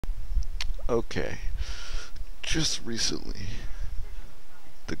Okay, just recently,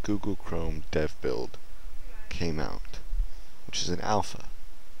 the Google Chrome dev build came out, which is an alpha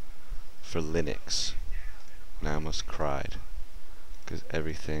for Linux. And I almost cried, because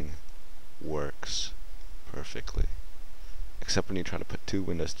everything works perfectly. Except when you try to put two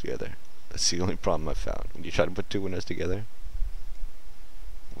windows together. That's the only problem I've found. When you try to put two windows together,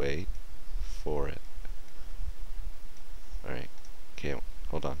 wait for it. Alright, okay,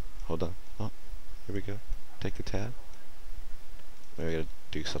 hold on. Oh, here we go. Take the tab. Maybe I gotta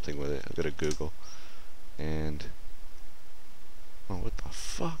do something with it. I'll go to Google. And oh, what the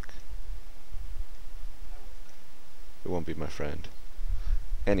fuck? It won't be my friend.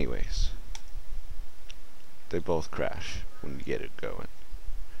 Anyways, they both crash when you get it going.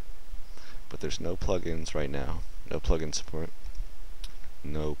 But there's no plugins right now. No plugin support.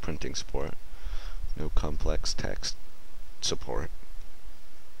 No printing support. No complex text support.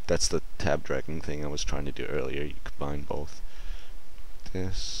 That's the tab dragging thing I was trying to do earlier. You combine both.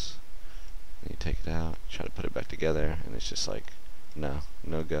 This, and you take it out, try to put it back together, and it's just like, no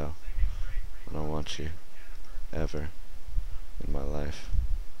go. I don't want you ever in my life.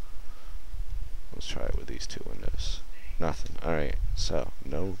 Let's try it with these two windows. Nothing. Alright, so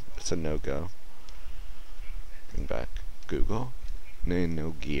no, it's a no go. Bring back Google.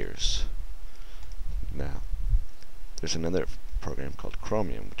 No gears. Now, there's another program called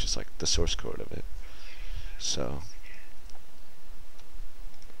Chromium, which is like the source code of it. So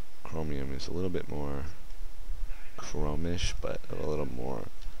Chromium is a little bit more Chromish, but a little more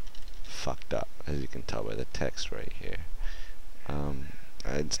fucked up, as you can tell by the text right here.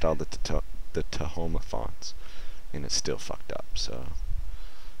 I installed the Tahoma fonts, and it's still fucked up. So,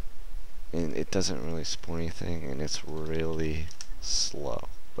 and it doesn't really support anything, and it's really slow.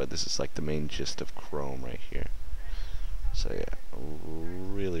 But this is like the main gist of Chrome right here. So yeah,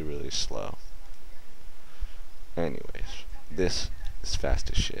 really slow. Anyways, this is fast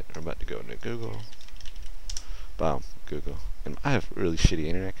as shit. We're about to go into Google. Boom, Google. And I have really shitty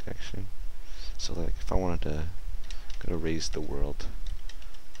internet connection. So like if I wanted to go to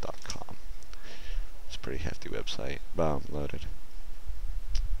raisetheworld.com, it's a pretty hefty website. Boom, loaded.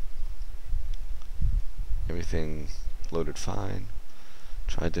 Everything loaded fine.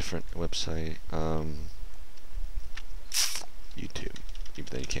 Try a different website. YouTube. Even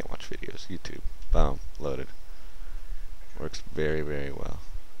though you can't watch videos. YouTube. Boom, loaded. Works very well.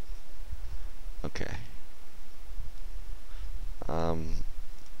 Okay.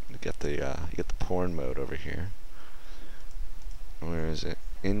 You get the porn mode over here. Where is it?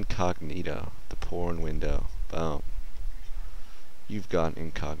 Incognito. The porn window. Boom. You've gone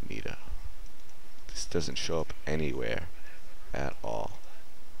incognito. This doesn't show up anywhere at all.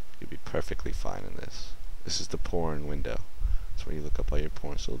 You'd be perfectly fine in this. This is the porn window. That's where you look up all your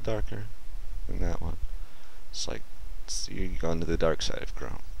porn. It's a little darker than that one. It's like you've gone to the dark side of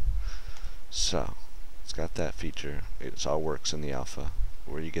Chrome. So it's got that feature. It all works in the alpha.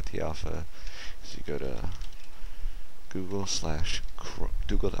 Where you get the alpha is you go to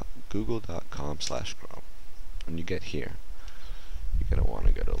google.com/Chrome. When you get here, you're gonna want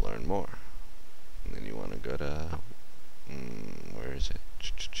to go to learn more, and then you want to go to where is it?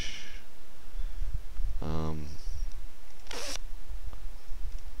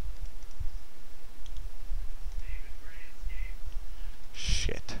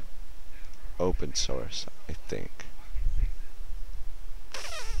 Shit. Open source, I think.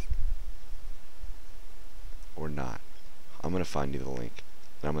 Or not. I'm gonna find you the link,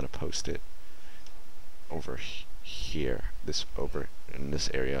 and I'm gonna post it over here, over in this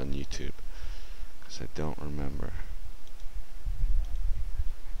area on YouTube, because I don't remember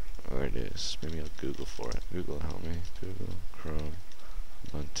where it is. Maybe I'll Google for it. Google, help me. Google Chrome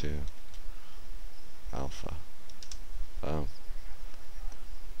Ubuntu Alpha. Oh.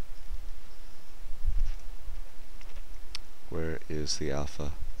 Where is the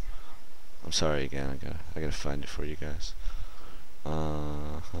alpha? I'm sorry again. I gotta find it for you guys.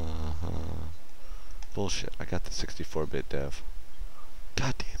 Bullshit. I got the 64-bit dev.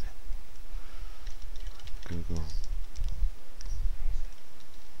 God damn it. Google.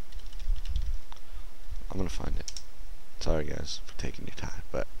 I'm gonna find it. Sorry guys for taking your time,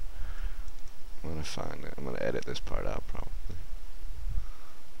 but I'm gonna find it. I'm gonna edit this part out probably.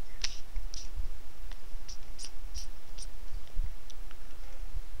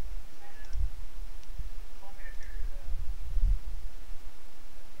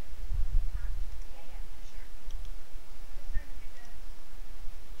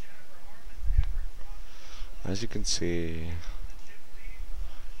 As you can see,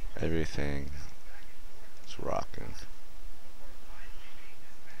 everything is rocking.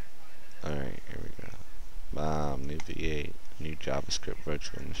 Alright. v8, new JavaScript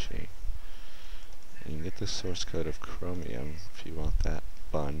virtual machine. And you can get the source code of Chromium if you want that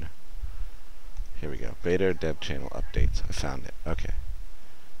bun. Here we go. Beta dev channel updates. I found it. Okay.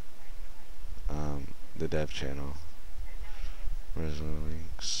 The dev channel. Where's the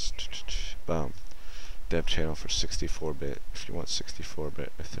links? Boom. Dev channel for 64-bit if you want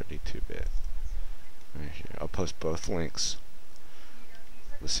 64-bit or 32-bit. Right here. I'll post both links.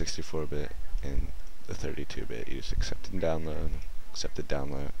 The 64-bit and the 32-bit. You just accept and download. Accept the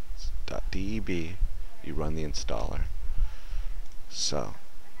download. .deb. You run the installer. So,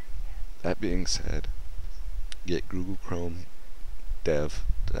 that being said, get Google Chrome Dev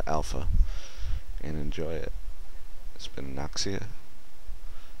to Alpha and enjoy it. It's been Anoxia.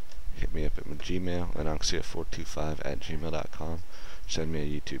 Hit me up at my Gmail, anoxia425@gmail.com. Send me a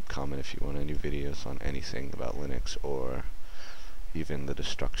YouTube comment if you want any videos on anything about Linux or even the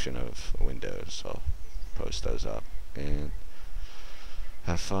destruction of Windows. I'll post those up. And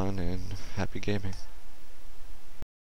have fun and happy gaming.